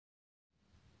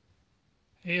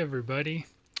Hey everybody,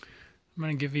 I'm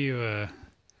going to give you a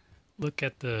look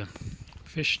at the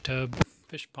fish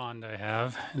pond I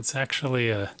have. It's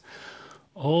actually a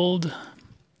old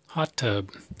hot tub,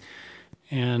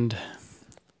 and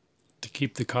to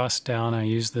keep the cost down I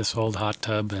used this old hot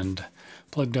tub and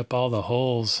plugged up all the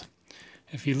holes.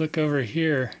 If you look over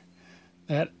here,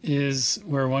 that is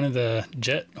where one of the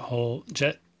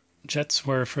jets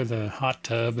were for the hot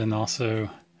tub, and also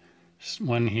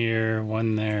one here,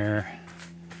 one there,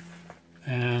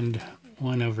 and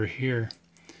one over here.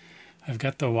 I've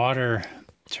got the water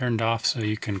turned off so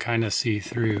you can kind of see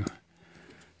through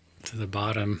to the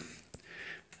bottom.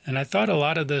 And I thought a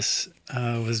lot of this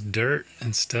was dirt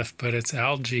and stuff, but it's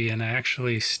algae, and I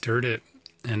actually stirred it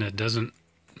and it doesn't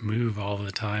move all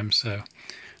the time. So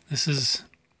this is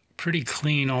pretty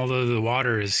clean, although the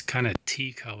water is kind of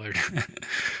tea colored.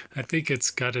 I think it's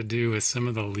got to do with some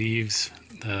of the leaves,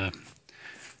 the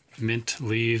mint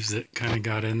leaves that kind of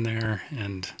got in there,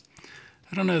 and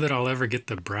I don't know that I'll ever get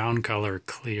the brown color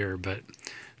clear, but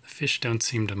the fish don't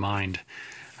seem to mind.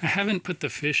 I haven't put the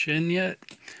fish in yet.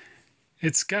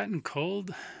 It's gotten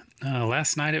cold.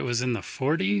 Last night it was in the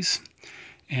 40s,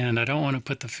 and I don't want to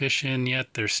put the fish in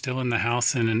yet. They're still in the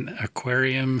house in an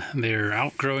aquarium. They're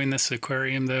outgrowing this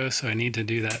aquarium though, so I need to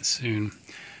do that soon.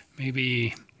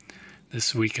 Maybe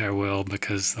this week I will,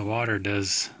 because the water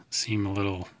does seem a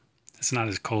little, it's not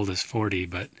as cold as 40,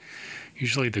 but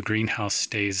usually the greenhouse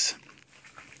stays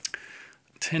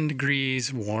 10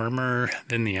 degrees warmer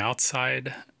than the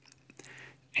outside,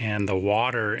 and the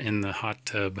water in the hot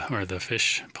tub or the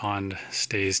fish pond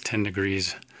stays 10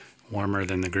 degrees warmer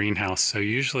than the greenhouse. So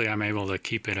usually I'm able to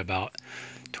keep it about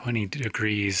 20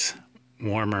 degrees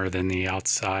warmer than the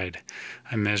outside.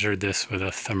 I measured this with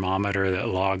a thermometer that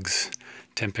logs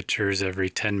temperatures every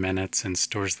 10 minutes and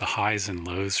stores the highs and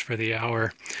lows for the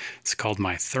hour. It's called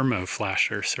my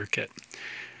thermoflasher circuit.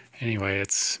 Anyway,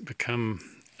 it's become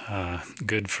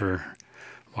good for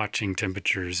watching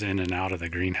temperatures in and out of the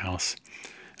greenhouse.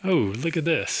 Oh, look at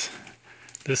this.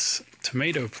 This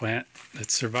tomato plant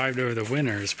that survived over the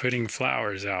winter is putting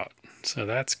flowers out, so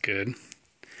that's good.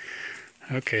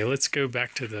 Okay, let's go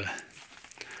back to the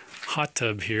hot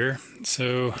tub here.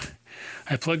 So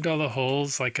I plugged all the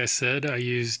holes. Like I said, I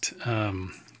used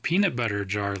peanut butter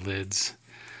jar lids.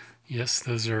 Yes,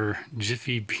 those are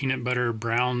Jiffy peanut butter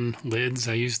brown lids.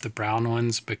 I used the brown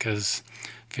ones because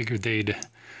I figured they'd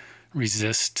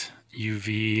resist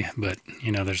UV, but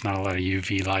you know, there's not a lot of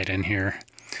UV light in here.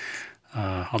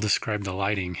 I'll describe the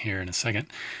lighting here in a second.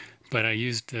 But I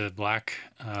used the black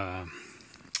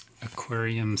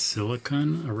aquarium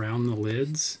silicone around the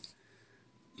lids.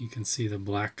 You can see the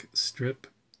black strip,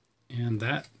 and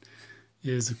that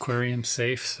is aquarium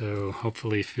safe, so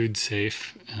hopefully food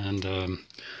safe. And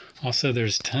also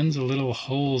there's tons of little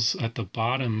holes at the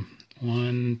bottom.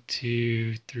 1,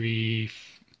 2, 3,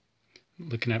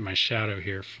 looking at my shadow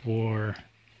here, 4,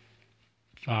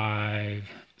 5,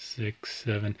 6,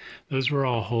 7. Those were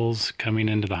all holes coming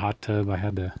into the hot tub. I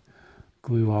had to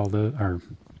glue all the,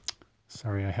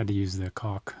 I had to use the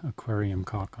caulk, aquarium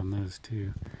caulk on those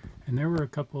too. And there were a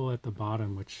couple at the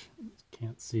bottom which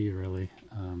can't see really.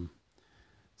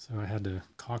 So I had to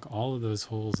caulk all of those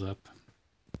holes up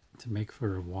to make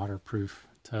for a waterproof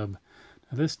tub.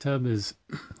 Now this tub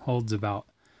holds about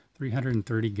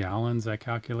 330 gallons, I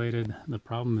calculated. The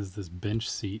problem is this bench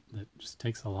seat that just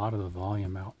takes a lot of the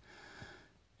volume out.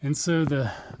 And so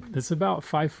it's about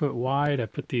 5 foot wide. I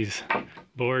put these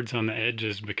boards on the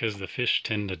edges because the fish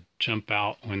tend to jump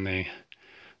out when they,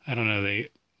 I don't know,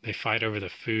 they fight over the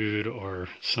food or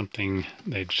something.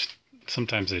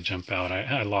 Sometimes they jump out.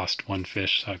 I lost one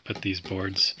fish, so I put these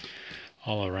boards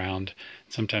all around.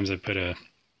 Sometimes I put a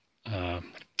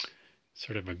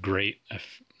sort of a grate,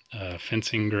 a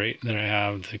fencing grate that I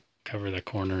have to cover the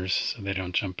corners so they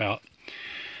don't jump out.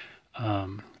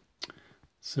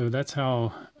 So that's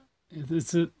how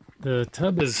the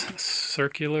tub is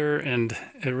circular, and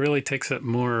it really takes up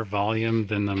more volume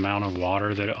than the amount of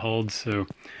water that it holds. So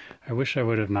I wish I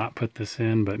would have not put this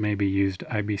in, but maybe used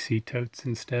IBC totes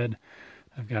instead.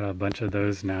 I've got a bunch of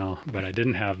those now, but I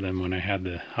didn't have them when I had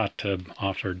the hot tub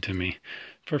offered to me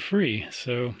for free.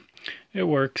 So it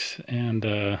works, and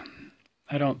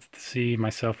I don't see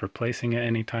myself replacing it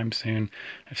anytime soon.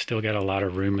 I've still got a lot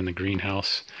of room in the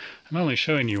greenhouse. I'm only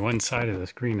showing you one side of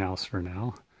this greenhouse for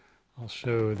now. I'll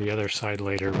show the other side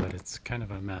later, but it's kind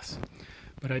of a mess.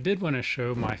 But I did want to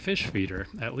show my fish feeder,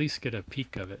 at least get a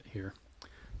peek of it here.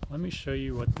 Let me show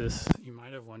you what this, you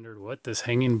might have wondered what this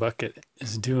hanging bucket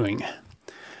is doing.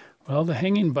 Well, the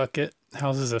hanging bucket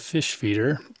houses a fish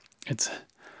feeder. It's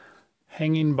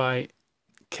hanging by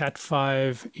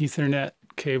Cat5 Ethernet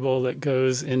cable that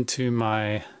goes into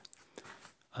my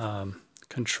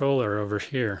controller over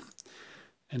here.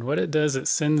 And what it does, it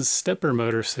sends stepper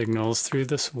motor signals through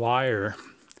this wire.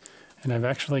 And I've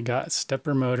actually got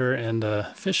stepper motor and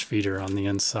a fish feeder on the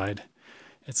inside.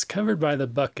 It's covered by the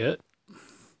bucket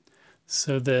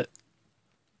so that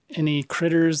any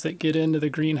critters that get into the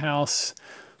greenhouse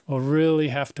will really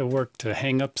have to work to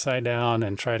hang upside down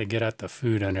and try to get at the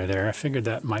food under there. I figured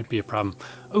that might be a problem.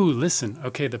 Oh, listen.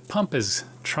 Okay, the pump is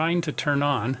trying to turn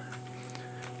on.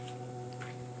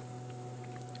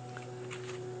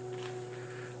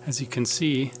 As you can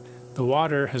see, the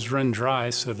water has run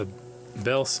dry, so the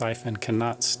bell siphon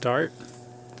cannot start.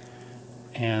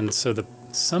 And so the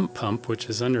sump pump, which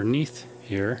is underneath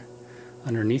here,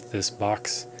 underneath this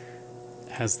box,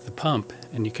 has the pump,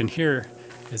 and you can hear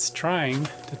it's trying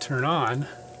to turn on,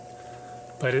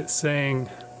 but it's saying,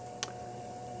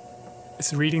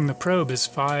 it's reading the probe is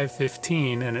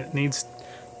 515, and it needs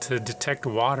to detect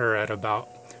water at about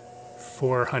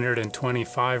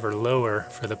 425 or lower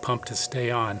for the pump to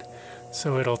stay on.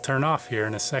 So it'll turn off here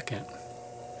in a second.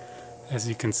 As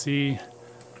you can see,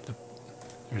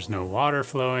 there's no water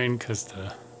flowing because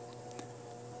the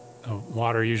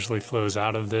water usually flows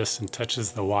out of this and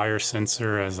touches the wire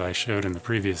sensor, as I showed in the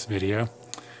previous video.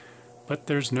 But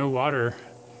there's no water.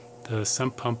 The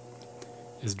sump pump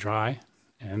is dry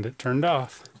and it turned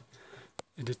off.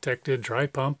 It detected dry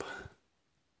pump.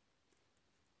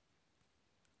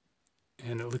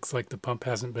 And it looks like the pump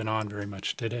hasn't been on very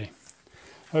much today.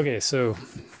 Okay, so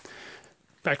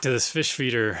back to this fish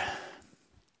feeder.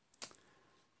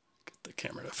 Get the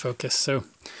camera to focus. So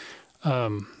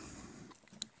the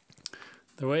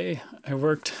way I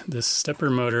worked this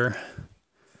stepper motor,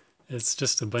 it's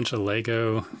just a bunch of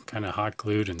Lego kind of hot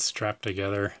glued and strapped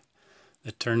together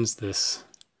that turns this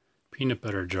peanut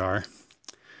butter jar.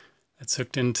 It's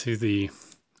hooked into the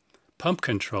pump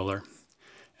controller.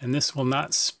 And this will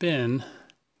not spin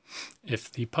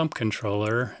if the pump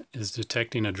controller is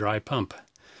detecting a dry pump,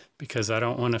 because I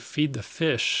don't want to feed the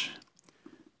fish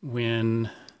when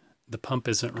the pump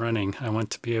isn't running. I want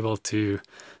to be able to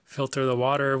filter the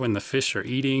water when the fish are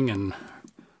eating and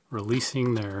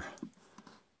releasing their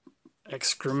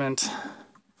excrement.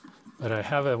 But I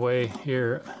have a way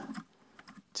here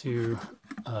to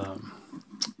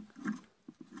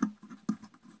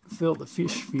fill the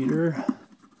fish feeder.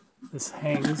 This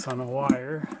hangs on a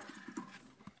wire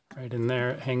right in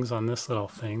there. It hangs on this little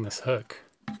thing, this hook.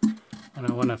 When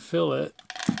I want to fill it,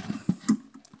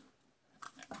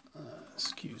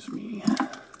 excuse me,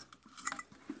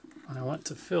 when I want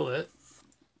to fill it,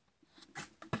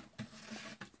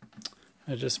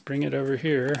 I just bring it over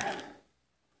here,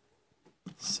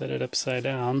 set it upside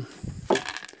down,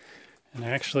 and I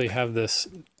actually have this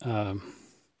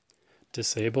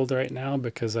disabled right now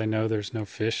because I know there's no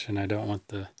fish and I don't want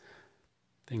the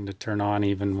thing to turn on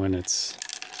even when it's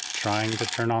trying to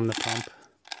turn on the pump.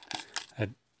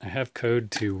 I have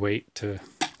code to wait to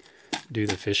do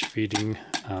the fish feeding,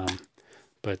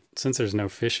 but since there's no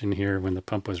fish in here when the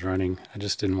pump was running, I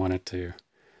just didn't want it to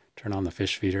turn on the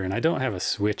fish feeder. And I don't have a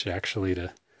switch actually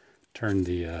to turn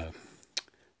the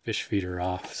fish feeder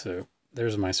off, so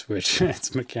there's my switch.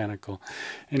 It's mechanical.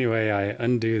 Anyway, I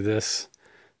undo this.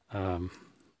 Let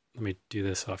me do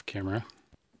this off camera.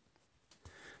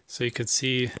 So you could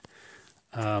see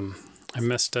I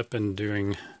messed up in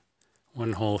doing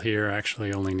one hole here. I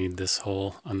actually only need this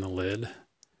hole on the lid.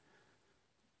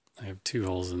 I have two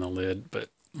holes in the lid, but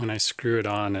when I screw it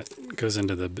on, it goes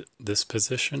into this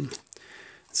position.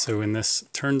 So when this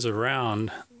turns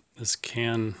around, this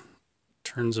can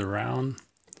turns around,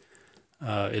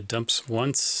 it dumps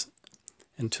once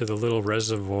into the little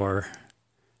reservoir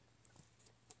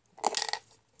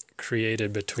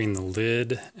created between the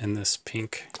lid and this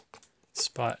pink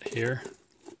spot here.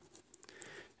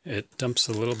 It dumps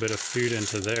a little bit of food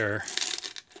into there.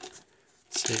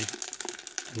 See,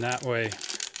 and that way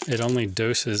it only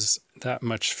doses that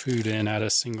much food in at a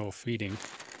single feeding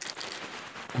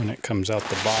when it comes out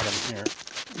the bottom here,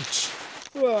 which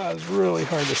is really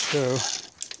hard to show.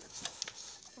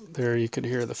 There you could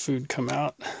hear the food come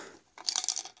out.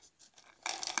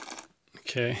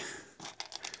 Okay,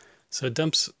 so it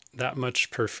dumps that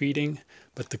much per feeding,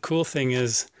 but the cool thing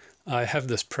is I have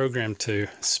this program to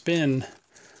spin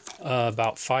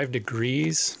about 5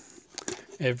 degrees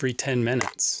every 10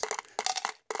 minutes.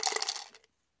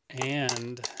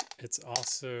 And it's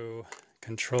also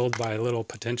controlled by a little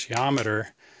potentiometer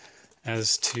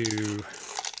as to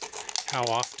how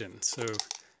often. So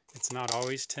it's not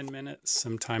always 10 minutes.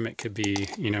 Sometime it could be,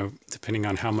 you know, depending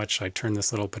on how much I turn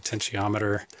this little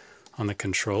potentiometer on the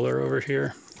controller over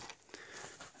here.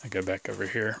 I go back over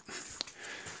here.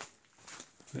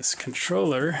 this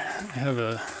controller, I have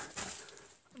a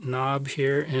knob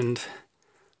here, and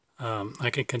I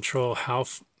can control how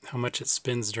much it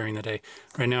spins during the day.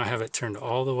 Right now I have it turned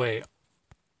all the way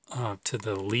to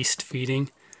the least feeding,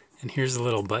 and here's a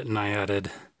little button I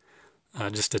added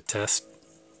just to test.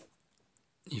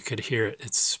 You could hear it.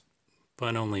 It's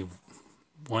spun only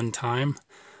one time.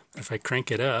 If I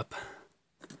crank it up,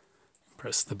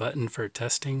 press the button for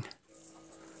testing.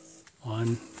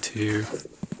 1, 2,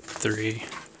 3,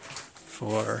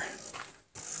 4,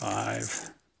 5.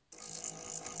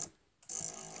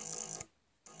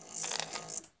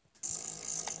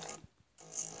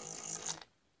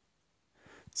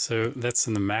 So that's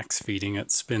in the max feeding.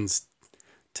 It spins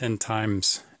 10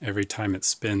 times every time it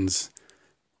spins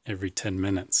every 10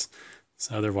 minutes.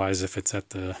 So otherwise, if it's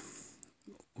at the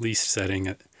least setting,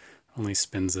 it only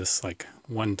spins this like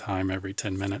one time every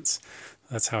 10 minutes.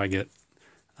 That's how I get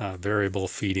variable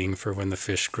feeding for when the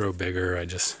fish grow bigger. I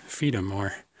just feed them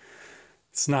more.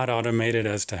 It's not automated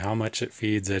as to how much it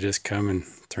feeds. I just come and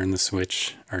turn the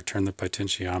switch or turn the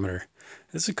potentiometer.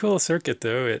 It's a cool circuit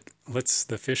though. It lets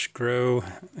the fish grow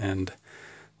and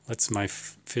lets my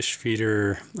fish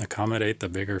feeder accommodate the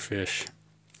bigger fish.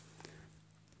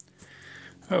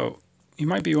 Oh, you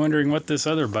might be wondering what this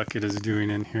other bucket is doing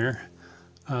in here.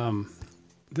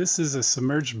 This is a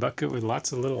submerged bucket with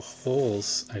lots of little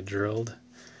holes I drilled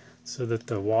so that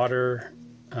the water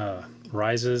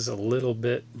rises a little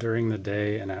bit during the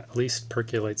day and at least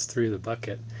percolates through the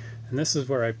bucket. And this is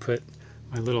where I put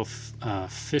my little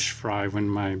fish fry when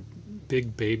my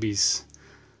big babies,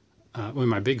 when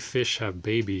my big fish have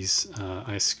babies.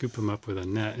 I scoop them up with a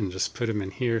net and just put them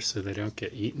in here so they don't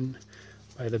get eaten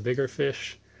by the bigger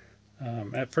fish.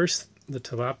 At first, the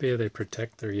tilapia, they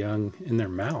protect their young in their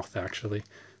mouth actually,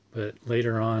 but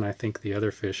later on I think the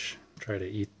other fish try to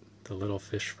eat the little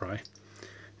fish fry.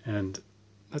 And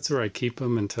that's where I keep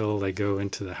them until they go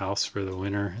into the house for the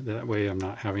winter. That way I'm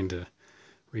not having to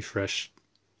refresh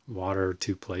water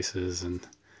 2 places. And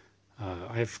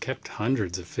I've kept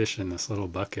hundreds of fish in this little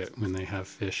bucket when they have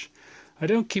fish. I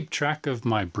don't keep track of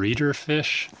my breeder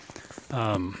fish.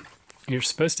 You're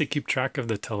supposed to keep track of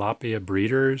the tilapia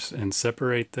breeders and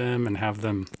separate them and have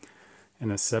them in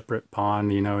a separate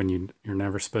pond, you know, and you're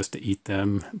never supposed to eat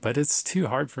them. But it's too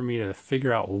hard for me to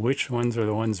figure out which ones are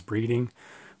the ones breeding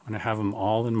when I have them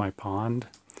all in my pond.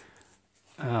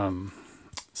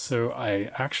 So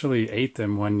I actually ate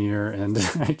them one year, and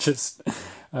I just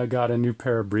got a new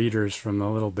pair of breeders from the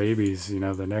little babies, you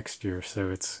know, the next year.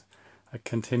 So it's a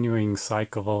continuing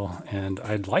cycle, and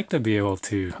I'd like to be able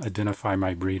to identify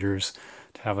my breeders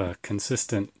to have a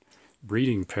consistent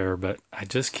breeding pair, but I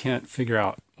just can't figure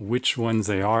out which ones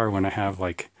they are when I have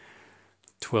like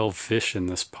 12 fish in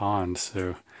this pond.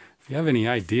 So if you have any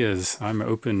ideas, I'm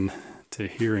open to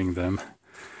hearing them.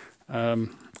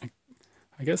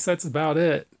 I guess that's about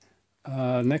it.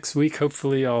 Next week,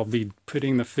 hopefully I'll be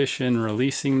putting the fish in,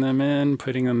 releasing them in,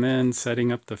 putting them in,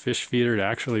 setting up the fish feeder to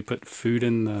actually put food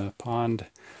in the pond.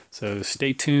 So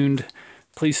stay tuned.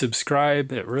 Please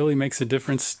subscribe. It really makes a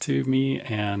difference to me,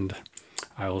 and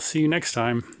I will see you next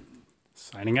time.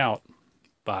 Signing out.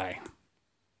 Bye.